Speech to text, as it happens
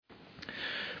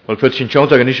Wel pwyd sy'n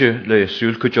tiawnt ag yn eisiau le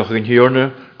sŵl cwtioch yn hiorna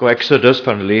go Exodus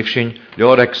pan leif sy'n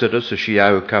leor Exodus y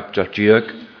siaw cap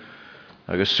diag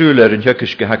ag y sŵl yn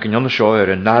hycys gyhag yn sio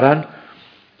yn naran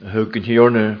hwg yn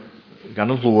hiorna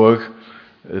gan y lwag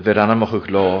fyr anamach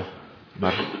ych lo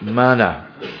mae'r mana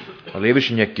a leif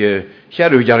sy'n ag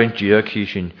hiarw iarin diag hi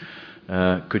sy'n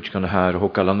cwt gan y haar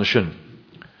hwg al anna sy'n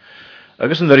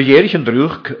agos yn yr ierig yn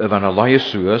drwch fan a lai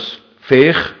sŵas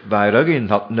fech fair ag yn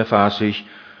na ffasig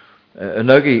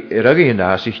yn agi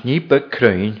yna sy'n ni byg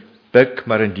cryn, byg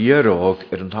mar yn diarog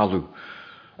yn talw.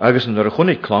 Agus yn yr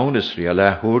chwnig clawn Israel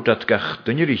a hwrd at gach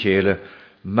dynnyr I chéle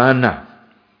mana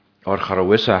o'r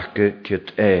charawys ac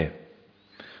cyd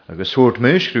Agus hwrd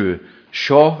meisrw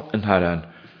sio yn haran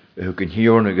hwg yn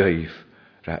hiorn y gaif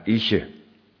ra eiche.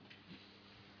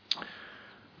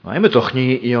 Mae yma doch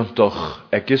ni i'n doch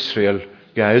ag Israel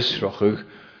gaes rochwg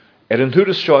yn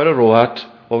hwrd sio'r road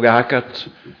o gagat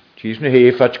Týr na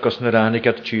héfad gos na rannig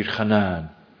at týr chanaan.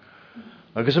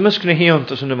 Agus ymysg na hiont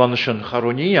as yn y fan sy'n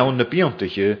charoni iawn na biont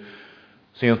eich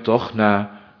sy'n doch na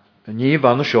ni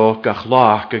fan sio gach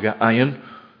lach ag ayn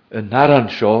yn naran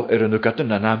sio yn ywgat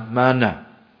yn yna mana.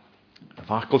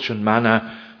 Facol sy'n mana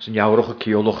sy'n iawroch y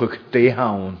ciolwch ag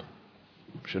dehawn.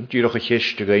 Sy'n dyrwch y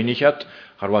chysg ag einigad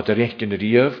harwad yr eich yn yr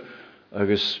iaf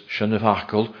agus sy'n y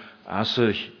facol as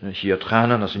y hiad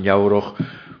chanan as yn iawroch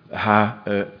ha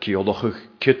ciolwch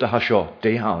cyd a ha sio,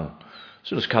 de hawn.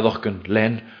 So nes cadwch gan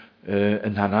len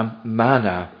yn hanam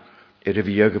mana y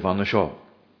fiag y fan y sio.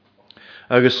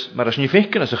 Agus mae'r as ni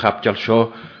ffeicyn as y chapdial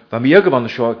sio, fa mi ag y fan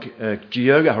y sio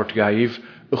diag a hort gaif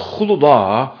y chwlw da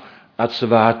at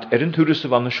syfad yn tŵrys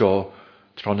y fan y sio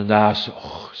tron y nas.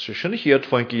 So sy'n y hiad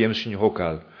ffoen gym sy'n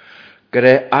hogal.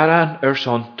 Gyda aran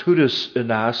son tŵrys y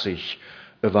nasich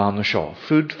y fan y sio.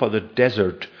 Food for the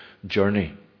desert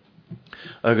journey.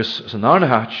 Agus sy'n arna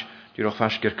hatch, dyrwch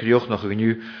fasger crioch noch ag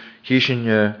yw, hi sy'n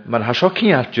ma'r hasio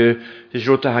ciatio, hys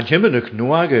rwyd a han hymynwch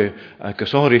nwag ag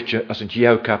ysonritio as yn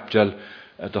diaw capdial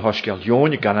dy hosgial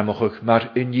ion I gan amwchwch, ma'r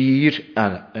yn ir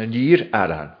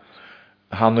aran,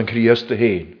 han yn crias dy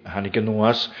hen, han I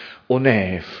gynwas o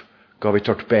nef, gofi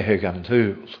tort behe gan yn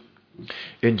hwyl.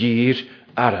 Yn ir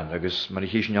aran, agus ma'r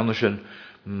hi sy'n anna sy'n,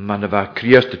 ma'n yfa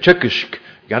crias dy tygysg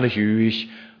gan y hwyl,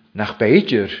 nach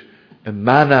beidir, y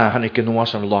mana han I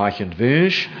gynwas an laich yn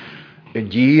fynsh, yn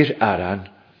dir aran,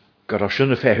 gyda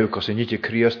sy'n y ffehw gos yn nid I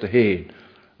crias dy hen,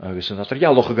 agus yn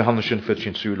atrialwch ag hanna sy'n ffyd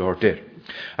sy'n sŵl o'r dyr.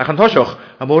 Ac yn tosioch,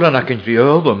 am oran ac yn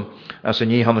friolwm, as yn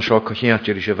ni hanna sio cochiant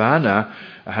i'r isefana,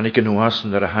 a han I gynwas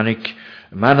yn yr hanig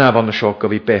mana fan y sio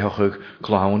gofi behoch ag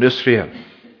clawn Israel.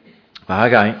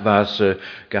 Fas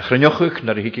gachrynioch ag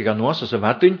na'r hig I ganwas as y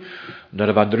fadyn,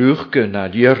 na'r fadrwch na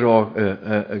dir o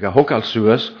gahogal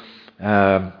sŵas,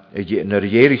 yn yr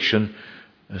ierig sy'n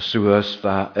sŵas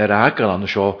fa agal an y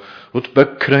sio, wrth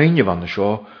byg crynio fan y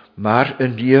sio, mar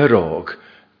yn dierog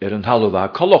yn halw fa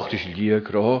coloch lys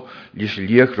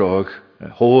liag rog,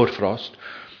 hôr frost,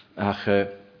 ach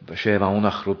fe fawn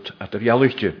ach rwt at yr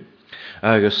ialwyddi.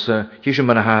 Agus hi sy'n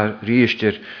mynd ha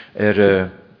rhystir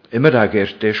ymyrag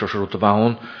deis os rwt y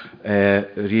fawn,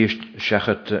 rhysd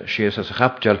siachat sies as y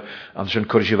chapdial, an sy'n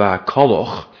cwrs I fa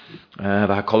coloch,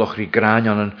 fa coloch rhi grain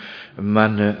an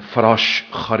man fros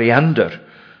choriander,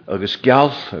 agus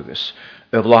gialth, agus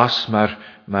y flas mar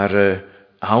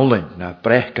hawlyn, na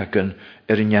brech ac yn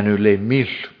ianw le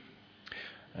mil.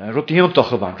 Rwt I hym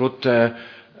doch y fan, rwt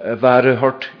var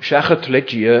hort siachat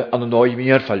legia an yn o'i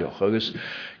mi'r ffalioch, agus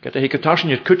gyda hi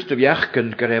gytarsin i'r cwt dy fiach yn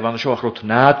gyref an y sioch rwt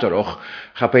nadarwch,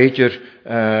 cha beidir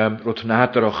rwt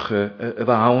nadarwch y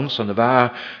fawn, san y fa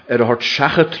hort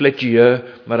siachat legia,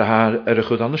 mar y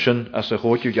chwyd an y sy'n, as y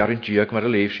chwyd yw garin diag, mar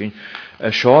y leif sy'n,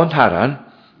 sio yn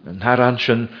haran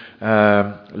sy'n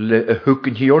hwg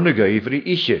yn hior na gaif i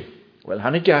eisiau. Wel,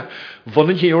 hannig fon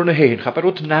yn hior na hen, cha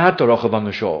rwt nadarwch y fan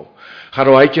y sio. Cha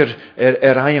roed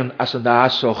ayan as yn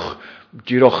nasoch,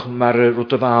 dyrwch mar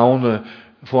rwt y fawn,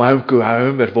 fo awn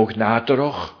gwawn fog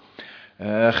nadarwch.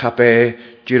 Cha be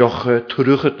dyrwch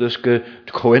twrwch ydys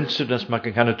coincidence mae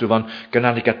gan canad fan gan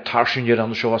hannig tarsin i'r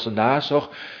an y sio as yn nasoch.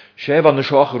 Sef an y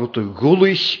sioch rwt y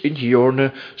gwlwys yn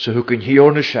hiorna, sy hwg yn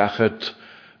hiorna siachad,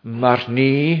 mar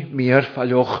ni mi'r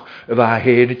ffalioch y fa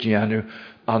hen y dianw,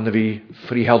 an y fi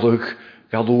frihalwg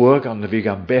galwag, an y fi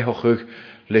gan behochwg,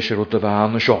 leis rwt y fa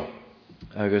an y sio.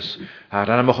 Agus har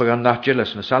anamwch gan nadjel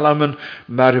as na salaman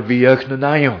mar fiag na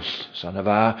naions. San y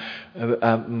fa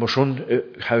mwyswn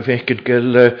hawfech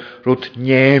gyl rwt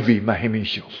nefi ma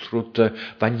hemisiol. Rwt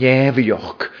fa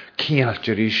nefioch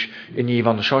cialteris yn I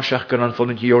fan y siosiach gan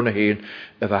anffon yn hior na hen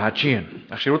y fa hadjien.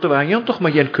 Ac sy'n rwt y fa angen doch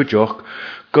ma yen cwdioch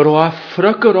gyro a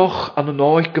ffrygyroch an y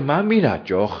noich gyma min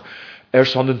adioch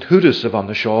son yn hwrys y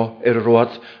fan y sio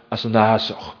roed as yn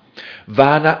asoch.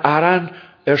 Fan aran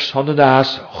son yn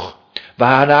asoch.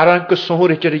 Fan aran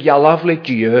gysonwr eich ialaf le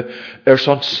gia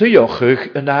son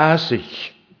syiochych yn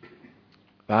asich.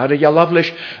 Fan ialaf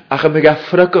leis ach ymig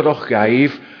affrag yr och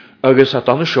gaif agus at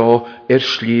an y sio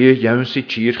sli iawn si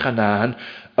tîr chanaan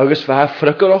agus fa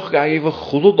affrag yr och gaif y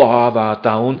chwlw da fa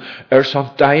dawn son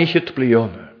daich et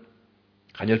blion.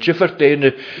 Chanel tjiffer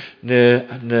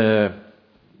de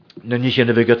na nicht in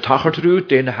de tachert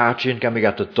de na haatje kan me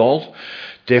gat de dol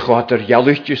de gaat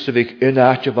jallichtjes de week in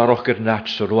haatje waar ook nat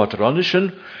so rood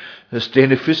rannischen is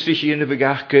de fustig in de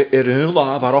gachke hun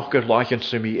la waar ook lachen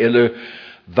semi elle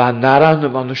van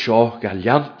naran van de show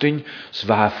galjantin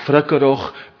zwa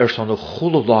frikkeroch son een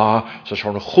goede la so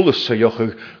zo'n goede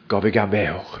sejoch gab ik aan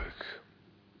behoog.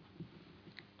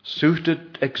 Suited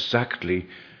exactly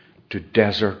to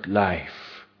desert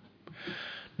life.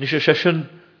 Nische session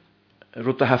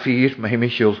Rwta hafir, mae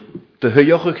Michael, dy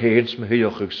hyochig heens, mae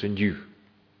hyochig sy'n diw.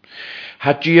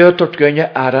 Ha dia dort gynnu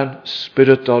aran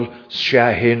spiritual sia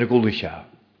hen y gwlwysio.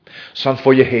 San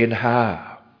fwy hen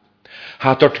ha.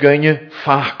 Ha dort gynnu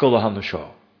ffacol o han y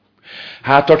sio.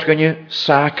 Ha dort gynnu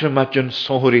sacramadyn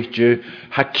sohorydju,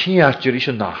 ha ciartyr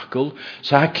is y nachgol,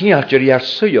 sa ha ciartyr i ar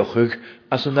syiochig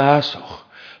as yn asoch.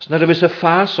 Sna rybys y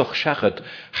fasoch siachad,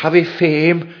 ha fi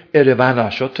ffeim y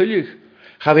fanasio tylig.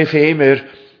 Ha fi ffeim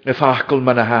y ffacol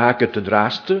ma'n haget yn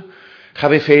draste. Ga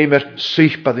we femer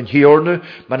sichtbad in hiorne,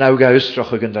 man au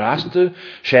gaustrachig in draste.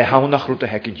 She haunach rute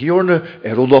hek in hiorne,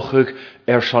 ulochig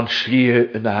son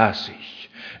schlie in de hasig.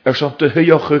 Son te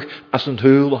huyochig as een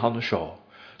heul han de shaw.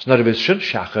 Snar we sin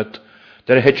schachet,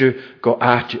 daar het je go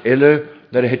aatje ille,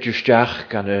 daar het je stach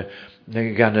kan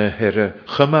her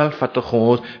gummal vat de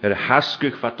goot, her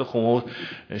haskig vat de goot,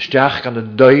 stach kan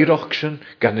de duirochsen,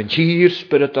 kan de chier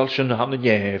spiritualsen han de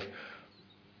jeef.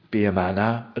 Be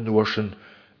mana een oorsen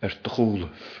te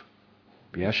goelef.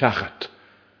 Be a schachet.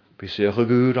 Be zeer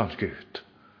geguur aan het goed.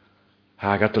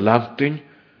 Hagat de landin,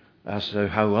 as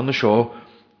hou aan de show,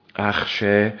 ach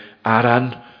she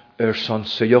aran son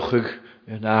sejochig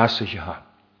in asig ha.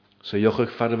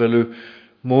 Sejochig farvelu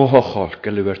mohochol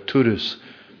geluwer turus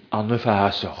an de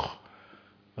fasoch.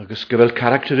 Agus gewel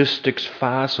characteristics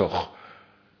fasoch.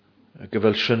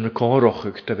 Gewel schon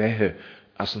konrochig te wehe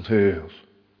as een heul.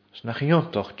 Snach ion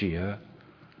toch die.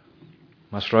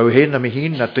 Mas rau heen na mi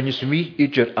heen na dynnes mi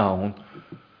idger aun.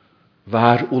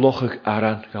 Waar ulochig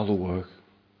aran galwag.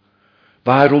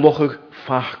 Waar ulochig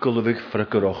fachgelwig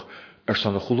frikkeroch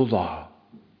son de goede la.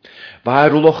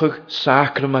 Waar ulochig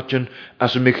sacramatjen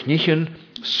as mich nichen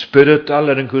spiritual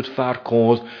een goed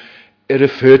vaarkoot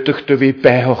feutig te wie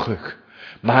bijhochig.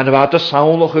 Maar wat de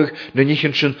saunlochig nu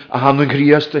nichen a handen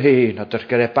grias te heen. Dat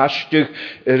gere pastig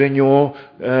een jo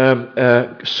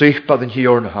zichtbad in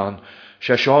hiorne han.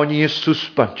 Shashani is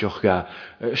suspantjoch ga.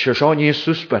 Shashani is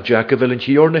suspantjoch ga wil in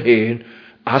hiorne heen.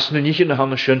 As nu nichen a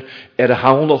handen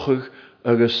haunlochig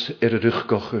agus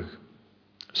rugkochig.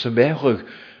 Zijn bijhochig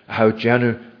houdt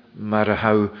janu maar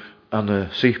hou aan de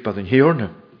zichtbad in hiorne.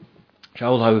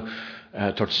 Schaal hou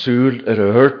tot zuul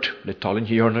hurt le talin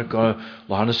hiorne ga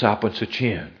lane sapen se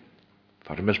tjeen.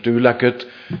 Vader mel du lekket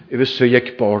was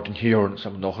sujek bord in hiorne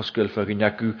sam nog een skil voor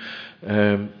ginjaku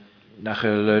nach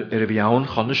biaun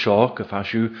gaan de shock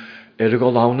of u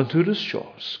go launen to de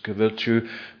shows. Gewilt u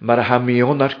maar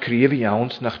hamion naar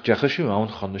kreviaun nach jecheshu aan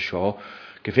gaan de show.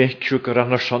 Gevecht u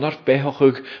geran sonar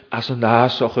behochig as een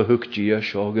nasoch huggia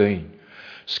show gain.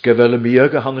 Skewelle mir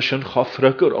gehanneschen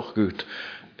gafrukker och gut.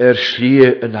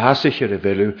 Slie een hasichere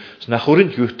velu, snach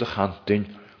orin gut de gantin.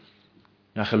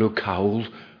 Nach helu kaul,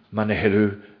 man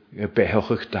helu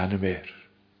behochig dan meer.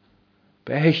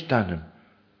 Behecht dan.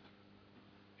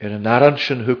 Een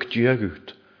naranschen huggia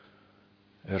gut.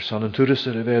 Son een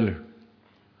toeristere velu.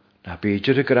 Na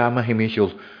beetje de grama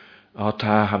hemichel.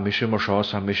 Ta hamische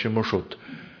morsas hamische morsut.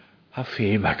 Ha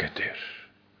feemageter.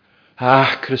 Ha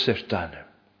krisertanem.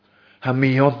 Ha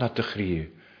mion na te chrie.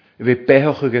 We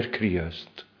behochiger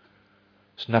kriest.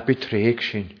 Snap je treek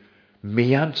sin.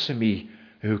 Mian se mi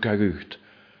hu ga gut.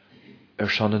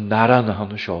 Son een naran na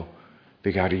hanne sjo.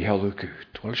 We ga die helu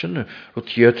gut. Wel sin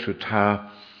rot jetrut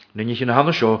ha. Nenje in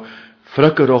hanne sjo.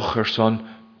 Frukkeroch son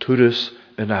toeris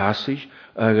in asig.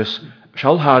 Agus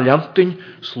shall ha jantin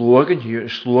slogen hier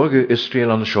slogen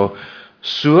Israel aan sjo.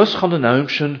 Soos gaan de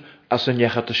naamschen as een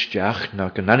jechat de stjach na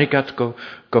genanigat go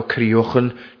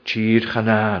kriochen tjir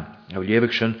ganaan. Nou leef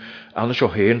ik zijn aan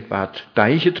sjo heen wat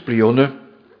daichet blionne.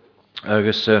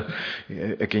 Agus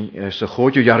ik se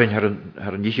goedje jaren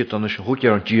her nichtje dan is goed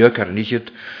jaren tjir her nichtje.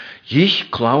 Jich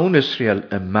clown Israel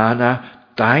een mana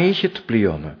daichet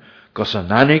blionne. Go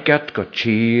sananigat go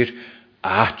tjir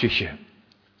aatje.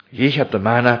 Ég heb de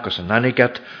mana gos an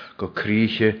anigat go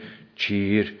críche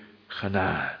tír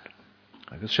chanán.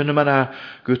 Agus sinna mana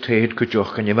go téad go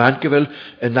deoch gan bhain go bhfuil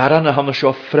in naran a hana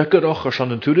seo fricaroch ar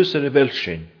san an túras ar a bhil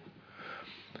sin.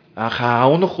 A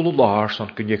chaána chulú lár san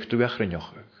gynnichtú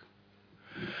echrinneoch.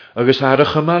 Agus ar a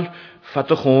chymal fat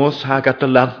a chós ha gat a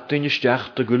lantin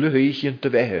isteach da gwylu hych yn dy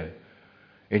fehe.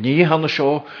 E ni hana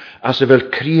seo as a fel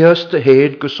crias dy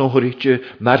hen go sonhoritje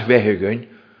mar fehe gyn.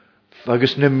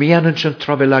 Agus na mianan sy'n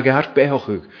trafel ag ar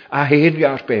behochug. A hen ag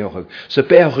ar behochug. Sa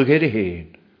behochug er y hen.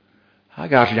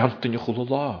 Ag ar lantin i chwlo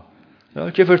la.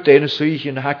 Gefyr den y sych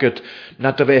yn hagad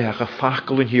na dy fehe ag a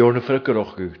ffacol yn hiorn y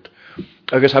ffrygoroch gyd.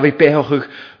 Agus hafi behochug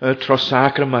tros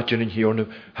sacra madyn yn hiorn y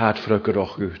had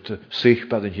ffrygoroch gyd. Sych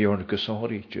bad yn hiorn y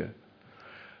gysonhoritje.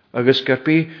 Agus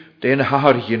garbi den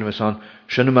hahar hyn fes an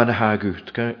sy'n yma na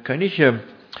hagwt. Cain ich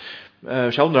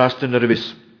siawn rastin ar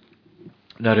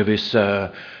y fys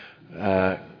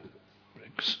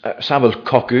samel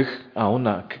cogwch awn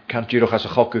na cantiroch as a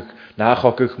cogwch na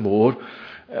cogwch môr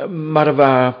mar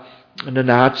fa yn y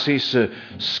nazis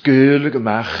sgwyl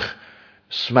gymach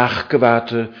smach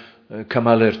gyfad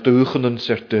cymal dwchen yn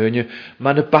sertynje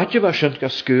maar y badje was sy'n ga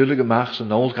sgwyl gymach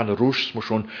sy'n ôl gan y rws mo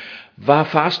schon va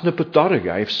fast na bedorg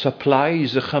if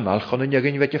supplies a chymal chon yn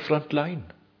ygyn wedi frontline.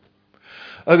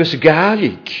 Agus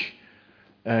galig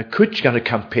cwt gan y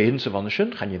campaign sa fan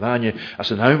ysyn, chan i fanya as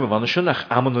yn hawn fan ysyn ach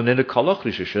amon yn un y colach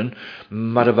rys ysyn,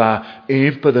 mar fa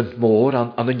eimpad yn môr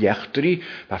an yn iechdri,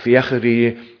 fa fiach yr i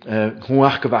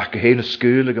hwach gyfach gehyn y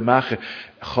sgwyl ag ymach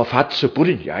choffad sa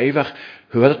bwrin iaifach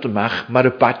hwyd at ymach mar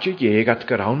y badge jeg at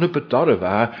garawn y bedorg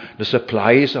fa na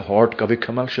supplies a hord gafi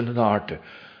cymal sy'n yn arde.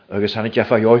 Agus hanna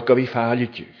jaffa joich gofi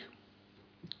ffalidjig.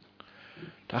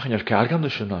 Dach yn cael gan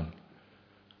ysyn an.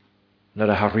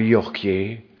 Nar a harrioch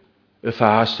gie, y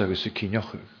ffas agus y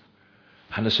cynioch.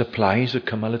 Hanna supplies y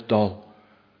cymal y dol.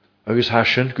 Agus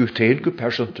hasyn gwtein gw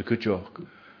person ty gydioch.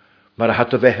 Mar a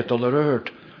hat y fehed ol yr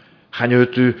yrd.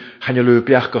 Hanna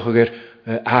lwbiach goch agor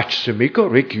ach symi go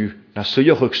rigiw na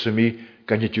syioch ag symi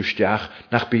gan y diwstiach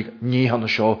nach byg ni hanna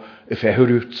sio y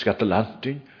fehyrwt sgat y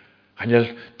lantyn.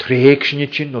 Hanel trek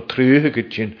sin o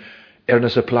trúhagid sin na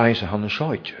supplies a hanna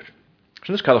sjáitjur.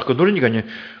 Sin is callach go núrin ganne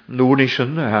núrin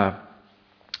sin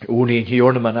úni in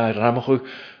hiorna man a ramachug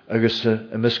agus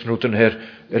a misgnútan her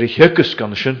i hjögus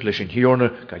gan sin leis in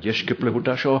hiorna ga jeskiple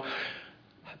húta sjó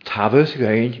tafydd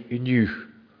gain i nú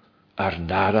ar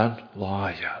naran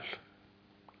lájal.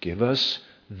 Give us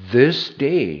this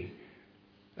day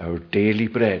our daily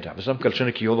bread. Af ysam gael sy'n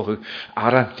y ciolwch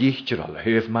aran dichtr al,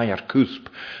 hef mai ar cwsp.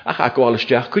 Ach ac o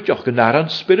alestiach cwtioch gan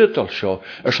aran spiritual sio,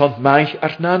 sy'n mai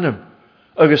ar nanam.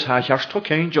 Agus ha charsto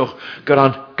ceinjoch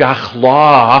garan gach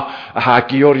la a ha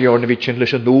giorior na vitsin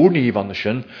leis an núni van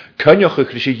sy'n, cynioch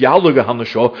ych rys i ialwg a hanna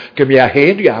sio, gym ia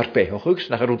hen ar behochugs,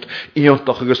 nach arwnt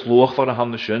iontoch agus loch fan a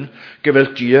hanna sy'n,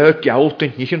 gyfel dia gialt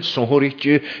yn nich yn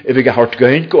sonhoritje, efo gahart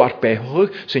gain go ar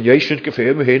behochug, sy'n eisiau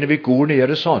gyfeir mwy hen efo gwrni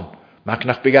ar y son. Mac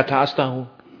nach byg a tas dawn.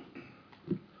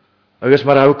 Agus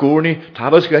mar aw gwrni,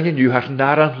 tafas ganyan yw har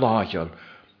naran lajal.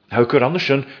 Hau gyran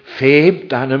sy'n ffeim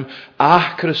danam,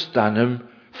 achrys danam,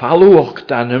 falwch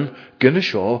danam, gynna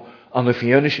sio, an y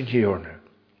fianus yn hiorna.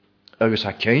 Agus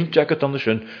ha ceint agat an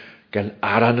sy'n gael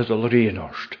aran y dol yr un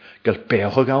orst, gael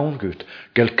beoch ag awn gwyd,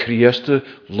 gael criast y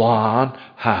lan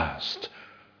hast.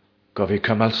 Gofi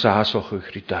cymal sasoch ych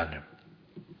ri danam.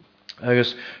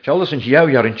 Agus, siawl as yn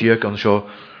hiaw iarin diag an sio,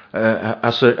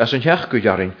 as yn hiach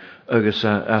gwydjarin, agus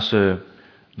as y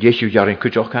Iesu jarin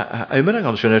cwtioch ymwneud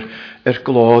gan sy'n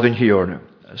glod yn hiorna.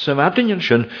 Sy'n fadyn yn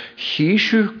sy'n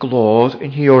hísiw glod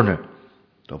yn hiorna.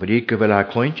 Do bod i gyfel a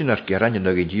cloentyn ar geran yn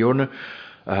ag yn hiorna,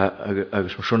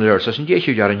 agus mae sy'n yr sy'n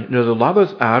Iesu jarin, nid y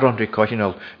labydd Aaron recodyn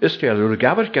al Israel yw'r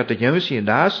gafr gad y newis i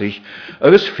yn nasig,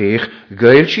 agus fech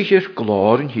gael sy'n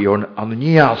glod yn hiorna an y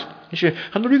nial.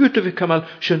 Han er goed vi kamal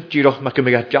sy'n diroch mac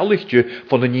ymwneud at jallichtje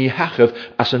van de nie hachef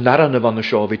as een naran van de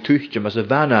sjov i tuchtjem as een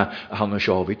vana han de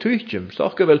sjov i tuchtjem.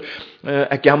 Stoch gewel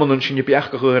a gamon yn sy'n i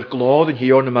biachgach o'r glod yn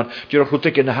hiorna man diroch goed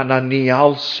ik in hana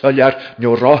nial syljar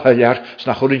nio rohyljar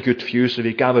snach o'r goed fiws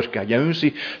vi gafr ga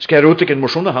jaunsi sker goed ik in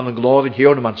morsona han een glod yn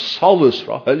hiorna man salus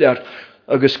rohyljar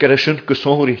agus sker sy'n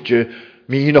gysonrichtje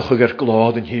mi noch o'r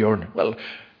glod yn hiorna. Wel,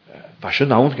 was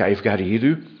sy'n nawn gaif gar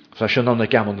idu. Sy'n an y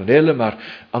gamon yn ele, maar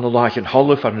an y laach yn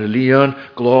holwf ar y lion,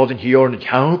 glod yn hiorn yn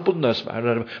hiawpelnas,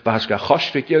 maar fas ga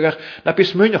chosfig diogach, na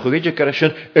bis mwynach o gydja gar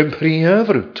sy'n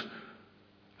ympriafrwt.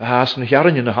 Has yn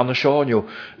hiaran yn y hanna sio'n yw,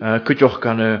 cwydioch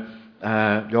gan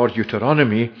Lord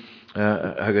Deuteronomy,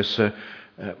 agos,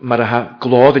 maar ha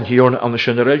glod yn hiorn an y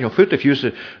sy'n yr el, yw ffwrt y ffiws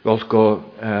galt go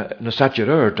na sadjer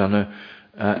yrd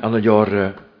an y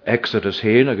Exodus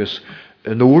hen, agos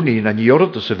yn o'r ni na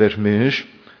niorad y sy'n fyr mwys,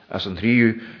 as an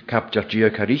rhiw capdial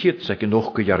diag harichit, sag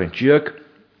noch go jarin diag.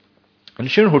 An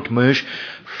sin hwrt mys,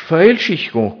 ffeil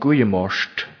sich go gwy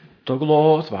most, da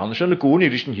glod, fan sin y gwn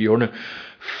iris yn hiorna,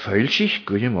 ffeil sich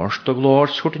gwy most, da glod,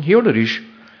 hwrt yn hiorna iris,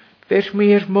 fer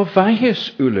meer mo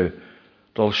faihys ule,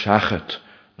 dal siachat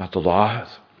na da lahad.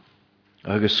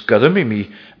 Agus gydym i mi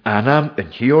anam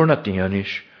yn hiorna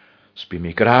dianis, sbi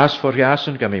mi gras for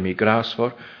jasen, ga mi gras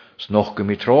for, snoch go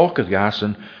mi tråkad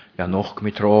jasen, ga noch go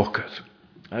mi tråkad.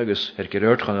 Agus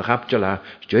gerört gan y chaptjala,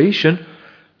 jason,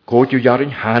 Goed je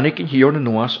jarin hanik in hier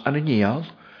noas aan een jaal.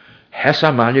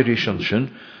 Hessa manje risonsen,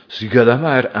 zigada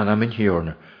maar aan een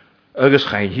hierne. Agus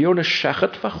geen hierne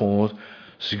schachet van God,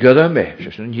 zigada me.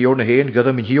 Ze zijn hierne heen,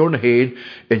 gada min hierne heen,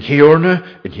 in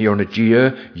hierne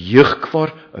die, juk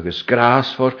voor, agus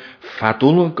gras voor,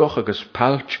 fatullen koch, agus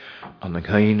palch, aan de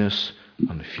geines,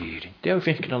 aan de viering. Dat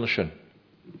vind ik alles schön.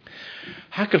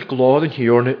 Hakkel glad in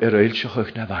hierne eruiltje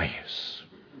hoog naar wijs.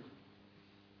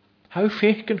 How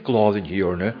feiken glad in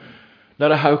hierne,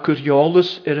 naar how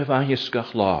curiolis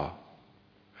vanjeskach la.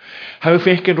 How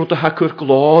feiken rot hakur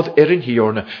glad in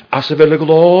hierne, as ze willen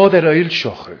glad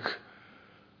uilschochig.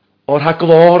 Or ha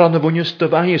glad aan de bunjes de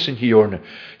vanjes in hierne,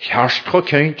 herst go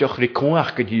keintjoch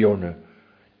rikoach in hierne,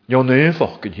 jo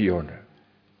neufach in hierne.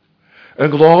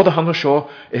 Een glad hanne scho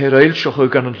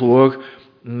uilschochig aan een loog,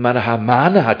 maar ha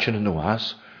mane had je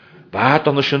noas. Wat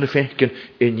dan schöne fenken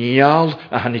in jaal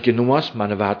a han ik nuas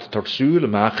man wat tot sule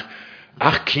mag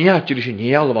ach kiatje is in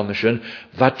jaal van schön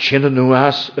wat schöne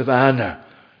nuas wana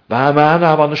wa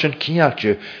man van schön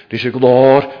kiatje dis ik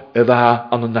glor wa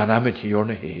aan een naam met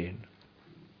hierne heen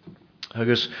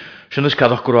agus schön is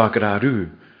kadach groaker ru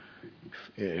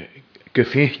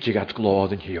gefechtje gat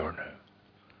glad in hierne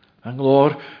an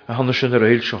glor a han schön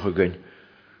reil scho gegaan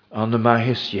aan de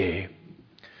mahis je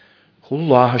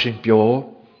hulla has in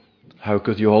bio how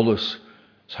could you alles,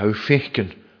 how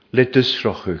feiken, let us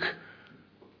rochug,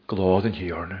 glad in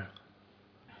hierne.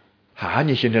 Ha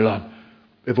niet in elan,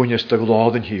 bunjes de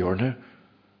glad in hierne.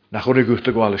 Nach oor goed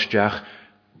te gwal stiach,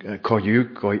 kan je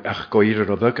ach goeir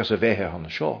robuk as a wehe aan de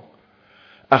show.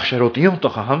 Ach ze rot iemand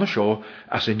toch aan de show,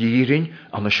 as een jiering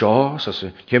aan de show, as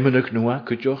een jemenuk noa,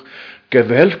 kutjoch,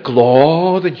 gewel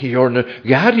glad in hierne,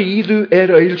 gari idu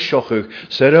eil shochug,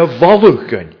 ser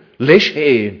valluken, lees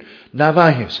heen. Na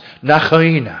wijs, na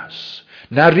geinas,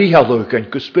 na rihaluk en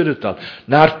kuspirital,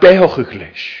 na behochig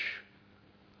lees.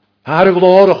 Haar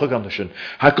glorige andersen,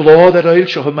 haar glad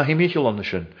eilschoch ma himichel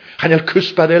andersen. Gaan er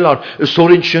kuspadelan,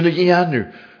 sorin schöne janu,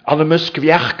 aan de musk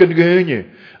wiachken geunje,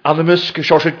 aan de musk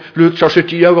luut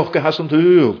diagoch gehassend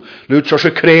huul,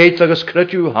 luut kreet agus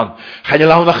kretjuhan. Gaan er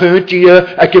lang nach huntje,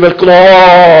 ek wel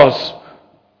glas.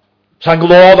 Zijn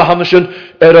glad andersen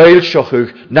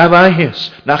eilschochig, na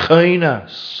wijs, na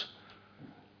geinas.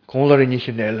 Kon er niet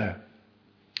genellen.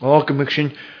 Oh, ik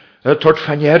misschien tot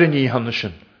van jaren niet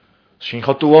handelsen. Misschien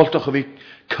gaat u altijd wie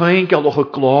kein geld nog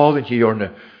klaar in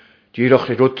hierne. Die toch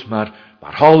niet maar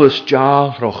alles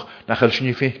jaal nog naar het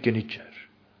niet vind niet.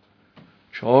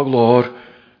 Zo klaar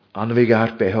aan de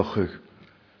weg bij hoog.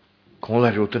 Kon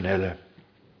er niet nellen.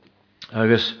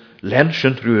 Agus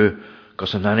lensen ruw,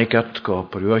 kas een anikat, ko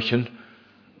peruachen,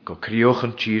 ko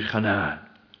kriochen tier gaan aan.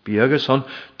 Biegus han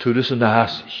tuurus yn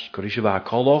asich, gwrs i fa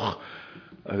coloch,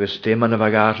 agus dim man y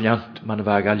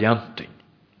fag aliantyn.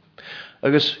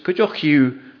 Agus gydioch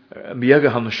hiw, biega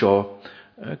han y sio,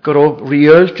 gyro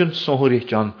riolgyn sohwyrich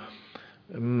jan,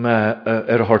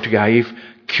 hort gaif,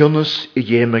 cynus I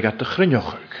ymeg at y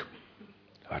chryniochig.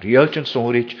 Riolgyn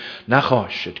sohwyrich na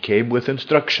chos, it came with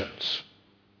instructions.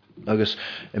 Agus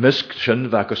ymysg sy'n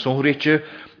fag y sohwyrich,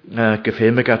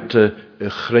 gyffemeg at y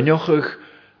chryniochig,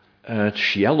 het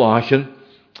schielachen,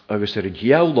 agus in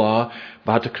heel la,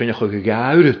 wat ik krijg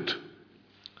gegauwd.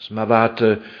 Maar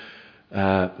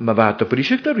wat de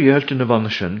briefje daar reelt in de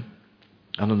wanneschen,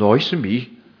 aan de nooiste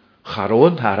mi,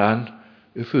 garoen haran,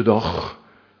 ufudag,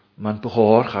 man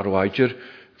behoor, garoeitjer,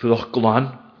 ufudag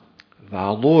glan,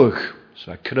 wel loog,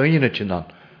 zo krijgen het je dan.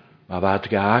 Maar wat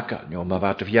gaak, maar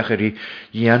wat de viagerie,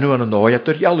 janu aan een nooit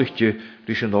er jallichtje,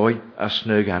 dus een nooit als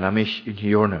nu gaan aan mij in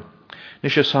hierne.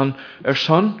 Nis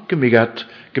son gemigat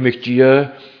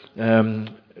dia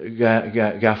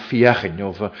ga fiachin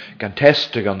of gan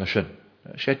teste gan sin.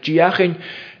 Sé diachin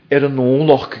een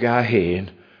oorlog ga heen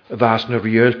was na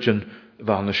rieltjen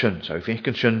van sin. So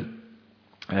finken sin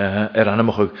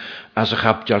anamach as a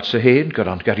chapjal se heen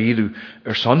garant garidu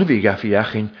son vi ga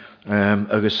fiachin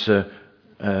agus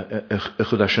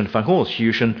goed van ons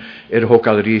hier sin hoog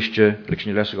galeriestje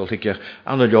likje lesgol tikje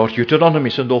aan de jaar Deuteronomy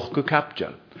zijn doch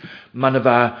gekapjal. Man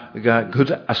war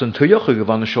goed as een tuyoche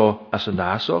gewanne scho as een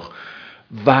nasoch,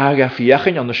 war ga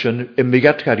fiachin an de schön im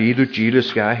migat garidu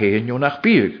giles ga heen jo nach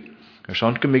bieg.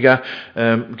 Sean gymiga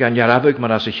gan jarafig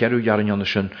mar as y cherw jarin ond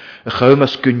sy'n chym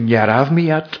as gyn jaraf mi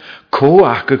at co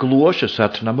ac y glwys ys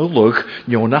at na mylwg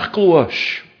nionach glwys.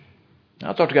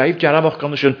 A dod gaif jaraf o'ch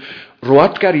gan sy'n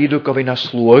rwad garidw gofyn a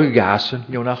slwg gas yn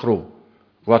nionach ro.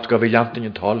 Rwad gofyn lantyn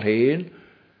yn tol hen,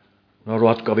 no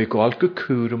rwad gofyn gwal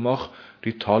gwycwr ymwch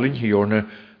ri tol yn hiorna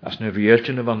as na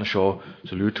rieltyn y fan sio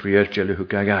sy lwt rieltyn y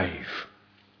hwga gaif.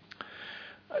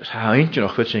 Sa eintyn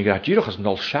o'ch fydd sy'n gael dirwch as yn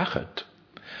ol siachad.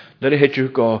 Dyna hedrych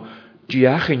go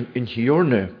diach yn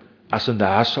hiorna as yn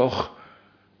dasoch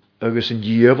agos yn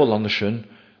diafol ond sy'n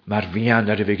mae'r fian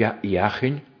ar y figa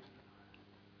iachyn.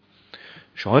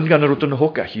 Sean gan yr wrth yn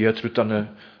hwg a hi a trwyt an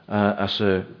as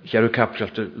y cherw capsiol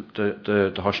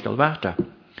dy hostel fata.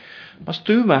 Mas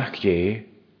dwi mach ie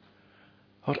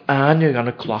o'r anya gan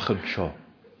y cloch yn sio.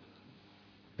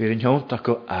 Fy'r yn hiont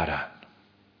ac o aran.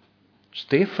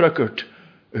 Ste ffrygwrt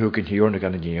y hwg yn hiorna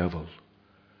gan y diafol.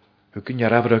 Hwg yn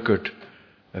jaraf rygwrt,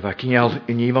 y fa cynial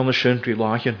yn ifan y sy'n rhi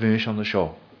lach yn fynch an y sio.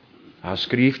 A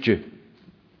sgrif dy,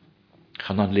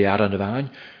 chan an lear an y fain,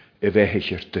 y fe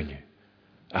heich i'r dynnu.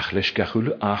 Ach leis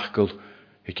gachwl achgol,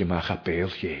 hig ymach a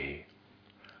bel ie.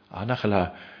 A na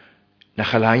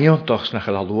chala ion dochs na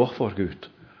chala lwch for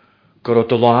gwyd. Goro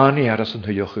dylani aras yn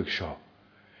hwyoch ag sio.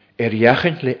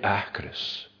 Iachyn le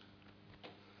acrys.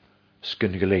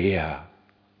 Sgyn gylea,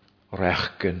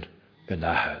 rechgyn yn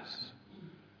ahydd.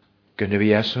 Gyn y fi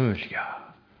aswlia.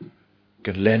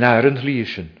 Gyn lena ar yn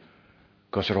hlysyn.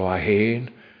 Gos ro a hen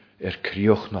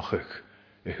criwch nochych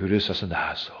y hwrys as yn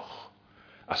asoch.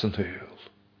 As yn hwyl.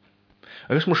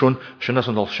 Agus mwys sy'n as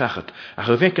yn ol siachad. Ach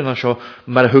y fenc yna sio,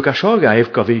 mae'r hwg a sio gaif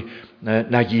gofi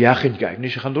na giachyn gaif.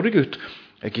 Nes i chan dwrig ut.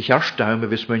 Ac i charst dawn y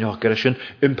fys mwyn o'ch gyda sy'n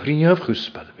ympriniaf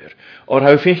chwsbad fyr. O'r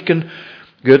hawf fenc yn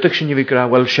gydag sy'n i fi gra,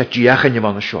 wel, sy'n giachyn i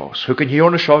fan y sio. Hwg yn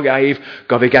hiwr na sio gaif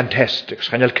gofi gan testix.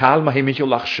 Chanel cael mae hymyn i'w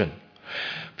lachsyn.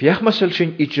 Fiach mae sy'n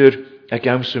sy'n idr ag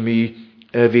am sy'n mi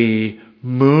fi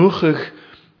mwchych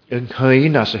yn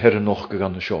hyn as y her yn och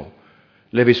gan y sio.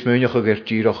 Lefys mwynioch o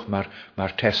gerdiroch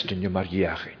mae'r testyn yw mae'r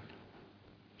iachyn.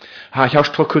 Ha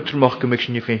charst tro cwtr moch gymig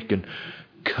sy'n i ffeincan.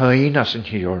 Cain as yn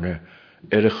hiwr na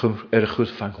y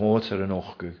chwth fanghod ar yn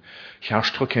och gwyg.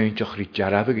 Charst tro caintioch rhi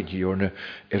jarafig yn hiwr na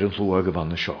yn llwag y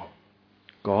fan y sio.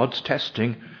 God's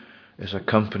testing is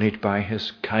accompanied by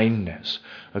his kindness.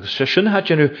 Agus sy'n had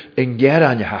nhw yn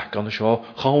geran y hach gan y sio,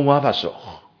 chawnwa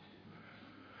fasoch.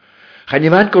 Chan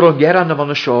i fan gwrw geran y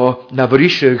fan y sio, na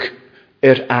frysig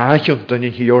achiont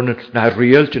yn hiorna, na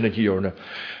realt yn hiorna.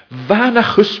 Fa na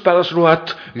chwsbalas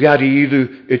rwad garidw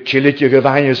y tilit y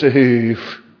gyfaias y hyf.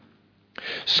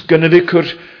 Sgynna fi cwr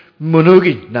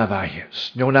mwnnwgi na faias,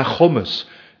 nio na chwmys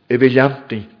y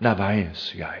filianti na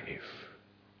faias gaif.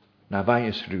 Na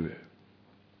faias rhyw.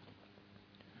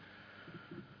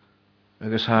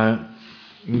 Agus ha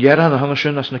geran y hana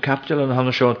sy'n as na captel yn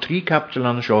hana sio, 3 captel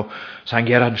hana sio, sa'n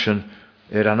geran sy'n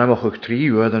anamach o'ch 3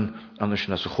 oedd yn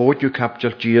sy'n as y chodiw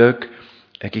captel diag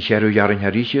ac i cherw jarin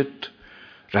harichyd.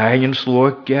 Rhaen yn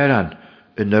slwag geran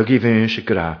y nygu fy'n sy'n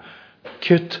gra.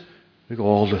 Cyt y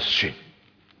golus sy'n.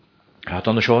 Hat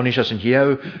an y sionis as yn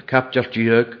hiaw captel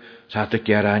diag sa't y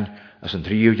geran as yn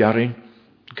 3 jarin.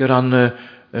 Geran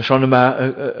sion yma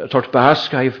tort bas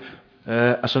gaif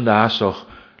as yn dasoch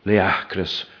le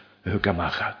acrys y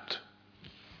hwgamachad.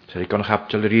 Sy'n eich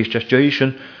captel yr eich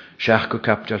jastion Siach go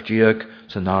captel diag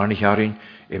sy'n narni harin,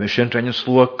 ym sy'n rhaid yn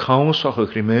slwag cawsoch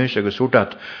o'ch rymys agos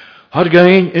wrdat. Har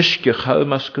gain isge chael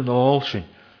mas gynol sy'n,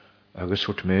 agos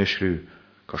wrt mes rhyw.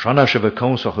 Corsiana sy'n fy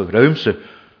cawsoch o'ch rymse,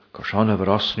 corsiana fy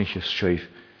rosnich ys sieif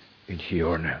yn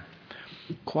hiorna.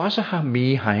 Quasa ha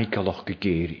mi hain galoch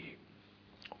geri.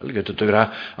 Wel, gyda dygra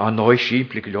a noi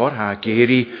siimple gylor ha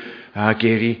geri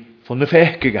von y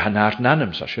fechgig a hanart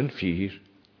nanem sa sy'n ffyr.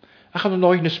 Ach an y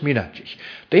noi nes minatich.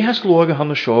 Dei has loge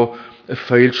han y sio y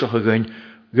ffeil soch ygyn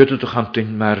gyda ddech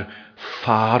antyn mae'r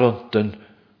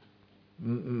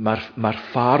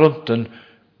farantyn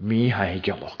mi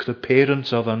haigalog. The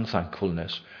parents of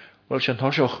unthankfulness. Wel, sy'n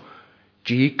hosioch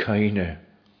di caine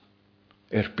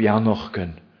bianoch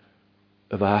gyn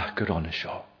y fach gyron y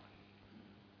sio.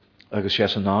 Agus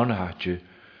sias yn arna hadju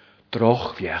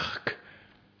droch fiach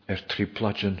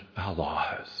tripladjen a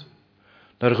lahydd.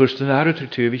 Naar gust yn arw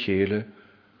tri hele,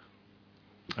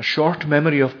 a short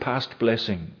memory of past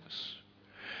blessings,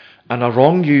 and a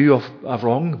wrong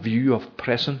view of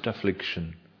present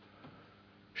affliction.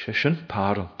 Session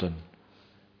parenton,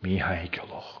 mi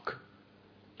haigeloch,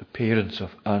 the parents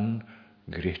of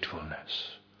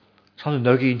ungratefulness. San yn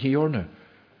nug un hiorna,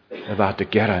 y fad y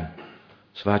geran,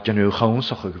 so fad jan yw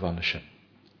chawnsach y gyfanysyn.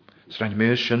 Sra'n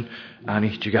mysyn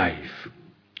anych dy gaif.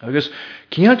 Agus,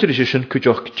 ciantar is sy'n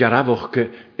cwydioch jarafwch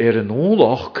yn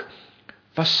ôloch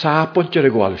Was sapont yr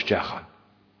egwalus diachan.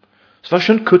 Sfa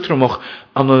sy'n cwtramach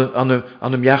an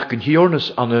y miach yn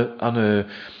hiornus an y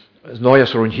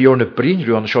Noyas o'r hiorn y brin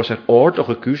rhyw an y sios ord o'ch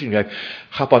y cwsyn gael.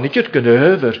 Chap an idio'r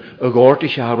gynnyfyr y gord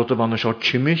i'ch arwyd am an y sios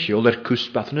chimichiol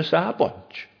cwsbath yn y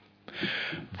sabont.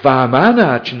 Fa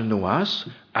mana yn y nwas,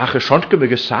 ach y siont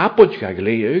gymig y sabont gael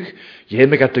leig,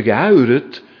 meg at y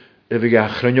gawryd, fi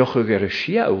gael chrynioch y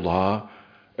siaw la,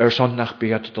 sont nach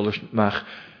beat dolus mach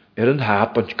yn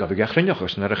habont gael fi gael chrynioch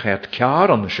ys yn chait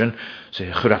ciar an ysyn, se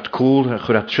chwrat cwl,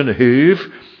 chwrat sy'n y hyf,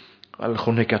 al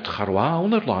chwnig at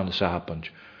charwawn yr lan y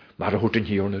sabont. Maar hoe ten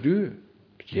hier naar u?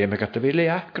 Je me gaat te willen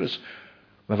akres.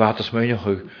 Maar wat is mijn nog?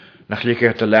 Nach je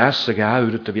gaat de laatste gauw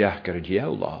te werken in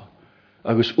jouw la.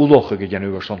 Agus oorlog je nu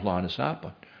weer stond laan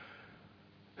sapen.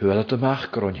 Hoe wil het te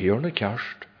maken aan hier naar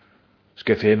kerst?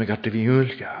 Schef je me gaat te wiel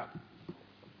gaan.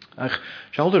 Ach,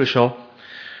 zal er zo.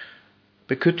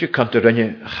 Bekut je kan te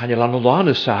rennen, gaan je lang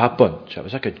laan sapen. Zo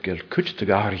was ik het geld kut te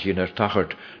gaan hier naar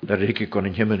tachert. Daar ik kon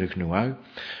in hemel nu uit.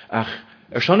 Ach,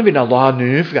 zijn we naar laan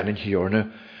nu gaan in hier.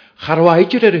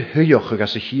 Charwaidjer hyoch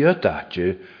as y hir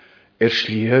datje,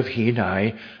 slief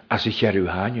hinai as y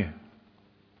cherwhanye.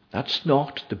 That's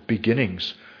not the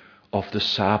beginnings of the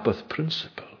Sabbath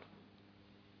principle.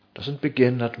 Doesn't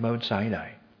begin at Mount Sinai.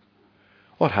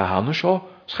 Or ha hanna sio,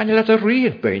 schan je let a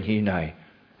reed bein hinai,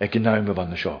 ag yn naim van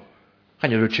na sio.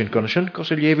 Chan je rutsin gonnysyn, gos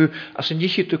y liefu as yn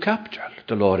yichid to capture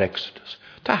the Lord Exodus.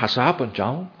 Ta ha Sabbath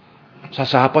jawn. Sa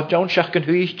Sabbath jawn siach gan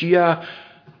hwys gia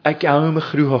ag awm y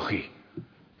chrwhochi.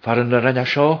 Faren er yn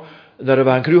sio, dar y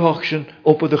fan grwhoch sy'n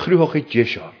op de grwhoch i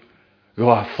jesor.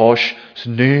 Gwa fos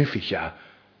snöfisja,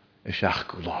 y siach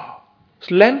gwla.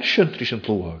 Slensyn tris yn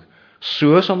plwag.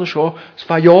 Sŵs an y sio,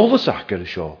 sfajol y sacer y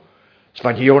sio.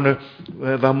 Sfan hiorna,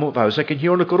 faws ac yn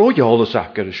hiorna gyrojol y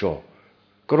sacer y sio.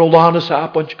 Gyrolan y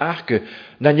sapont achge,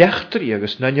 na nechtri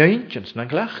agos na neintians na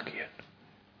glachgien.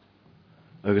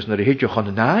 Agos na rehidioch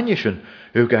an y naniysyn,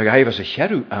 yw gael gaif as y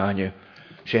cherw anya,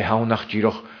 se hawn nach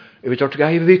giroch, yw dort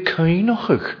gaif fi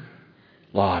cainochig,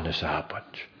 lan y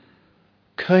sapont.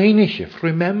 Cainishif,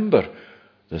 remember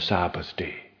the Sabbath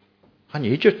day. Han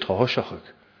idir tosiochig,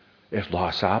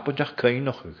 la sapont ach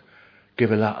cainochig,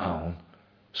 gyfela awn,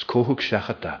 scohwg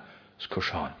sechata,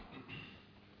 scorsan.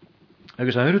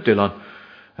 Agos na yrw dylan,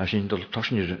 a sy'n dod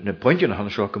tosyn i'r pwyntio na hanna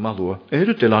sio gymalwa.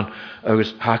 Yrw dylan,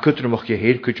 agos ha cwtr ymwch i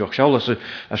heir cwtioch siawl as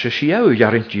y siaw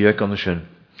iarin diag an y sy'n.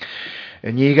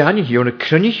 Ni gan i hiwn y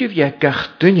crynig i fi gach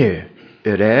dynnu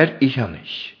yr i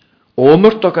hannis.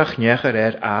 Omert o gach nech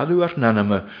yr adw ar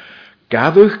nanama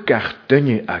gafwch gach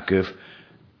dynnu agaf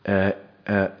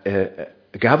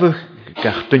gafwch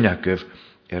gach dynnu agaf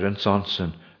yn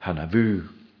sansyn hana fw.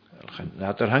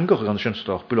 Nad yr hangoch gan sy'n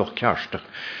stoch bwloch ciarstach.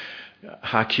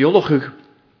 Ha ciolwch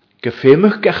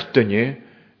gefemych gach dynnu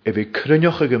fi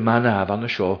crynioch ag y mana afan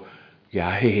y sio ga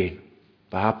hyn.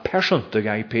 Ba persant ag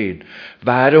ai pen.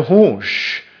 Ba y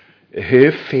hwns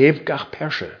hyf fem gach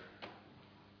persa.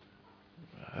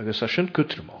 Agus a sy'n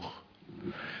gwtrymwch.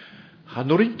 Ha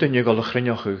nwrin dynnu gol y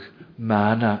chrynioch ag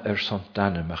mana sant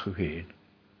danam ach yw hyn.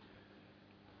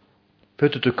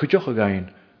 Pwyd ydw cwtioch ag ein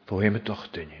fo hem y doch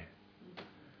dynnu.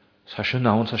 Sa sy'n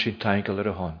nawn sa sy'n taigol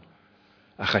ar y hon.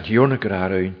 Ach an hiwr na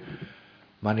gyrar ein.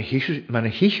 Man hich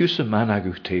ys y man ag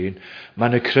yw tein,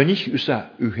 man y crynig ys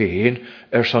yw hyn,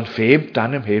 son fem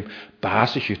danam hem,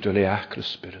 bas ich yw le acre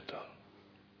spiritual.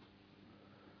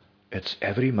 It's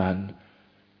every man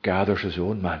gathers his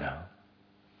own manna.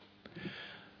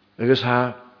 Agus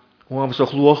ha, am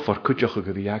soch luach for cwtioch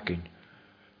ag yw iagin.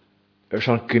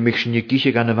 Son gymig sy'n ygich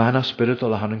gan y manna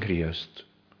spiritual a han yn Christ.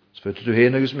 Sfyd ydw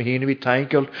hyn agos mi hyn i fi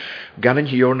taigol gan yn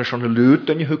hiwr na sy'n lwyd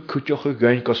yn yw cwtioch y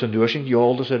gyn gos yn dwys yn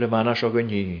ioldas ar y manna sio gyn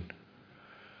hyn.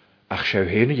 Ach siaw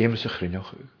hyn y iemes y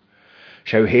chrynioch yw.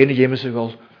 Siaw hyn y iemes y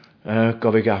gol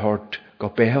gofig a hort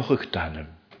go behoch ych danam.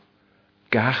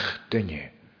 Gach dynnu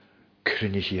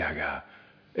crynig i aga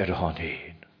ar y hon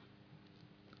hyn.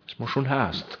 Smwrs hwn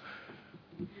hast.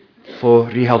 Fo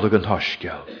rihaldag yn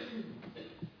hosgiel.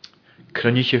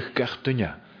 Crynig i'ch gach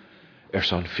dynnu.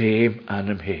 Son fem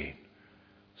anam heen.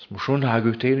 Smwrs hwn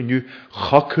hagw teir yn yw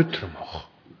cha cwtrymoch.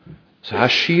 Sa ha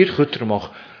sir cwtrymoch.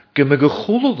 Gymig y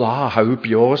chwlo dda haw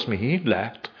bios mi hyn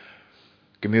let.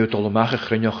 Gymig y dolomach y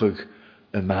chrynioch ag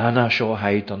y mana sio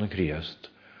haid an y Christ.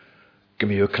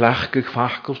 Gymig y clach gyg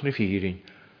fachgos ni ffyrin.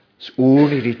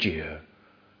 Sŵn i ridio.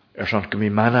 Son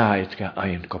gymig mana aid ga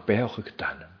ein gobeoch ag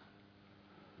danam.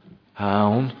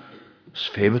 Hawn,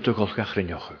 sfem y dwgolch ga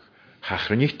chrynioch ag. Ha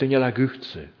chrynich dynnu la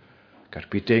gwtse. Gar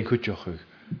byd ein cwtioch ag,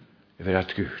 fyr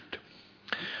at gwt.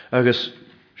 Agus,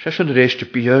 sy'n reist y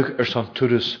biag sant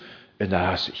twrys yn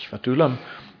asich. Fa dŵlam,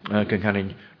 gan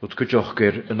canin wrth gydioch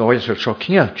gyr yn oes o'r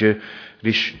siociadje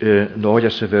rys yn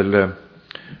oes y fel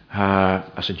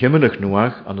as yn hymynach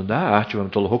nwag an yn da atio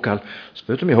am dol hokal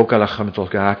spytum I hokal ach am dol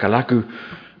galagw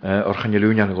o'r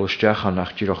chanelwnian yn golstiach an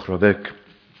ach diroch rodeg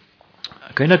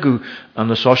gain agw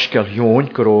an y sosgal hion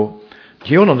gyro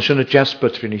hion an sy'n y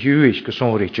jasper trin y hwys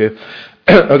gysonritje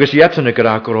agos iatan y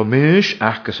gyra gyro mwys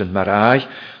ach gys yn marai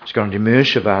sgan di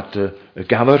mwys y fad y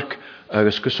gafarg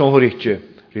agos gysonritje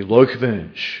ri loch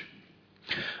mwys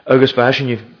agos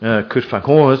fasyn I cwrfan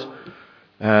hoedd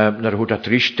naar hoe dat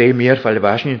richt te meer van de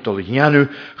wasje tot de janu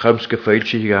gams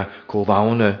gefeiltje ga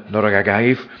kovaune naar ga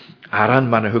gaif aran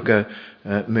man hoeke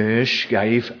meus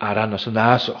gaif aran as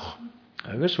nasoch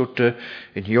agus soort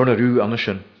in hierne ru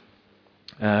andersen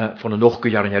van de nog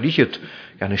jaren richet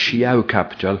gaan een shiau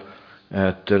capital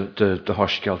de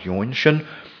hostel jonschen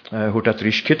hoe dat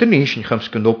richt kittenischen gams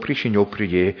knopris in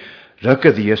oprie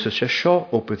rukke die is se scho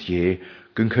op het je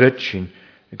konkretchen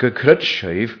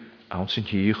schrijf aan zijn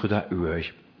hier goed dat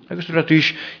uur. Agus er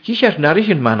dus hier narig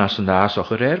een man als een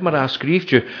nasoch maar als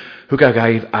schriftje hoe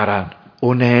gaif aran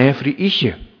onefri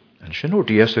iche. En zijn hoe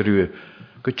die eerste ruwe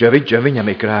Gejevin ja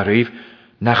me graaf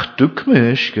nach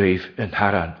dukme schreef en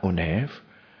haran onef.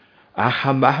 Ach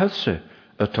hamahelse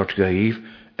het tot gaif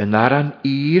en haran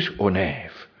ir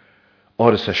onef.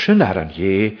 Or is a schön haran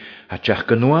je hat jach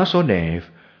genoas onef.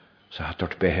 Ze had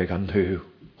tot beheg aan hu.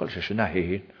 Wel is schön a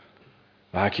heen.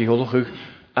 Waar ik hollig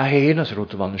a heen as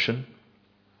rote wannischen.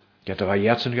 Get er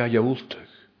jetsen ga joultig.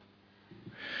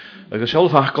 Agus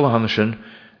zelf hakkel hanschen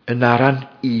en naran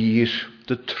ir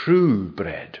the true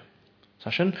bread.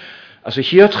 Sashen, als ik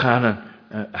hier gaan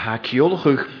ha ik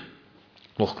hollig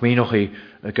nog mee nog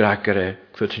graker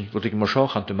wat ik maar zo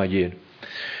gaan te maken.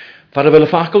 Vader wil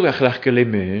fakkel graag le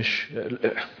meus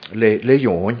le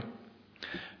joon.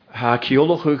 Ha ik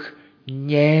hollig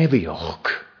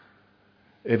nevioch.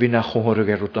 We na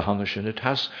horen rot de hanschen.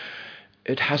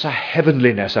 It has a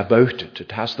heavenliness about it.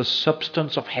 It has the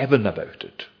substance of heaven about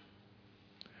it.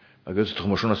 Maar goed, het is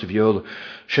gewoon als je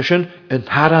Session in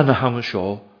haran a hangen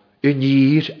show in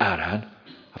hier aran.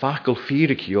 Afakkel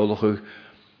 4 kiologe.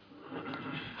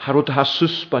 Harot has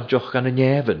suspanjoch gan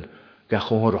neven. Ga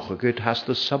gewoon it has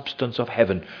the substance of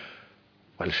heaven.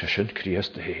 Wel session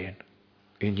creëert de heen.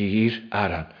 In hier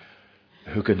aran.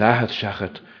 Hoe genahet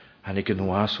zegt en ik een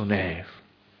oaso neef.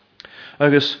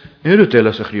 Agus nu het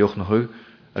deel zich joch nog hoe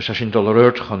als je in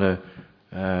tolereert gaan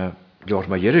jaar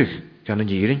maar jerig gaan een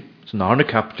jering zijn arne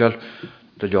capital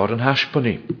de jaren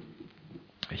haspani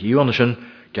hier anders een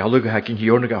geldige hakin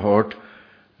hier nog gehoord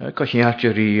kan je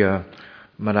hartje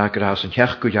maar na gras en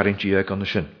hech jaar in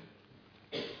anders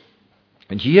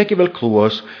en hier ik wel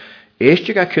kloos eerst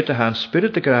je gaat kutte han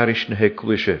spirit de garischen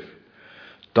hekkulische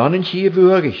dan in hier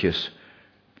würgiges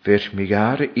vers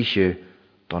migare ische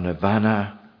dan een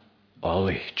vana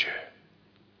allichtje.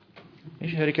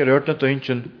 Is er gehoord na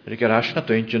tuintjen, ras na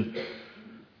tuintjen.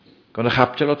 Kan de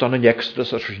kaptel dan een extra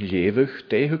als levig,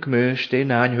 te hukmeus, te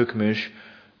naan hukmeus.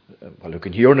 Wel ook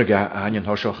een hiernega aanjen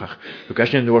hosochach. Ook als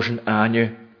je door zijn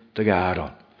aanje te garon.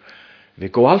 We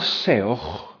go als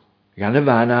seoch, gaan de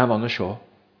wana van de show.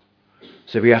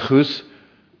 Ze we goed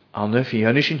aan de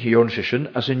fianischen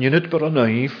hiernischen als een unit per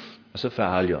naïef als een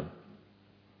faalion.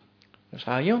 Dus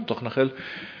hajan toch nog heel.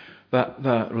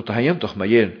 Waar roet hij toch maar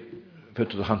je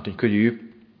putte de hand in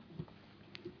kulju.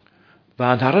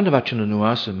 Waar daar wat je nu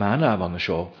als man van de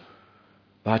show.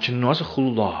 Wat je nu als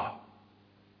khullah.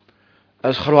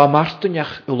 Als groa marten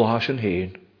jach ullachen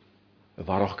heen.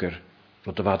 Waar ook er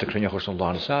roet de water kring je zo'n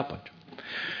laat sapend.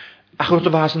 Ach roet de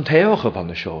was een teoge van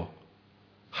de show.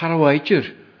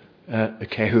 Harwaitjer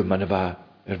ik heb hoe man waar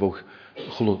woog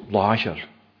khullacher.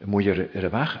 Moet je er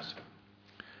wacht.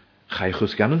 Ga je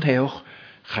goed gaan een teog.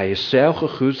 Ga je zelf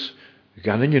goed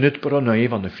gaan in je niet per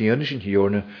van de viernische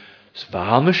hierne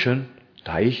zwanischen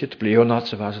dat het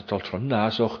pleonatse was het al van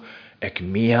nazoch ik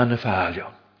meer aan de valjo.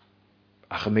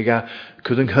 Ach mega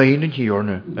kunnen geen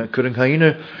hierne kunnen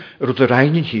geen rote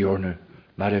reinen hierne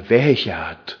maar de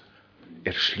wegjaat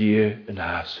slie een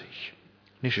hasig.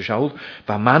 Niet zo zal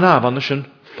waar manna wannischen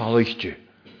vallichtje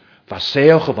was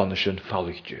zelf wannischen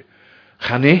vallichtje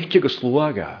ga niet je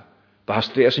gesloaga.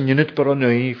 Bast er een unit per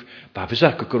naïef, waar we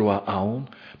zaken kroa aan,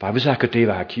 waar we zaken te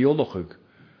wakiolochig.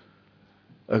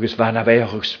 Agus waar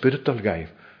wij ook spiritual geef,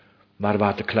 maar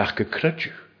waar de klachte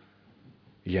krutje.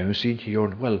 Jij ziet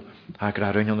hier wel, haar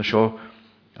graag aan de show,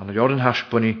 aan de jaren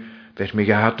hasponi, werd me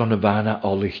gehad aan de bana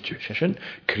al lichtje. Zeggen,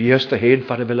 krieste heen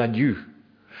van de wil aan jou.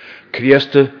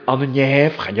 Krieste aan de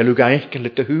neef, gaan jullie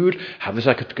eigenlijk te huur, hebben ze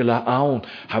het gela aan,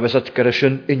 hebben ze het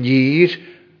krasjen in hier,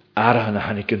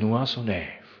 aan ik nu aan zo'n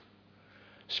neef.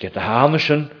 Sket de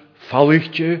hanischen,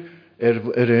 vallichtje,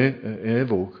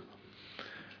 bhóg.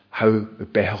 How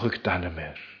behoch dan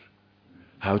mer.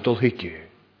 How dol higge.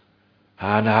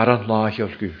 Ha na an lách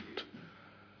al gut.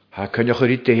 Ha cynnoch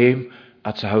yr I deim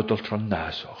at sa how dol tron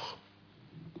nasoch.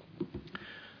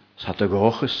 Sa dy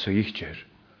goch ys seichtjer.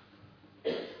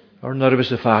 Or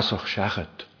narbys y fasoch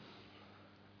siachat.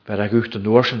 Fer a gut yn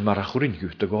orsyn mar a chwrin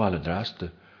gut y goal yn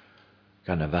draste.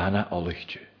 Gan y fana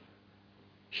olichtje.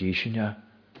 Hysyn ja.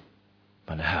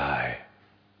 Man hai.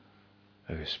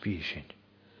 Agus bysyn.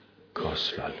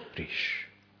 Cosfal rys.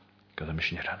 Gada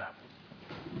mysyn i'r hana.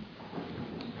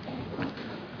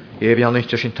 Efi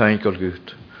annichtja sy'n tain gol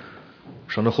gut.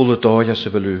 Sian y chwle doia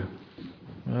sy felw.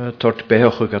 Tort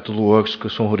behochig at lwogs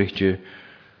gysonhwrichtje.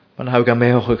 Man hawg a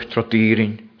mehochig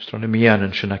trodirin. Stron y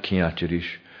mianen sy'n ac iatyrys.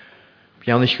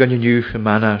 Bianich gan y niwch y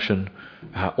mana sy'n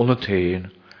ha unatein.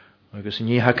 Agus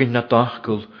ni hagin na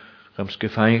dachgol. Gams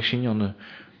gyfaing sy'n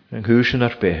yn hwysyn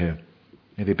ar behe.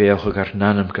 Efi behochig ar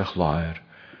nanam gach laer.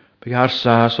 Be ar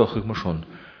sas ochig mwysyn.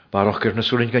 Baroch gyr na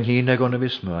swrin gan hyn ag o'n y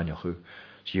fysma anioch yw.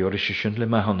 Siwr eisiau sy'n le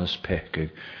mahonas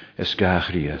pegig.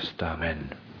 Ysgach riast. Amen.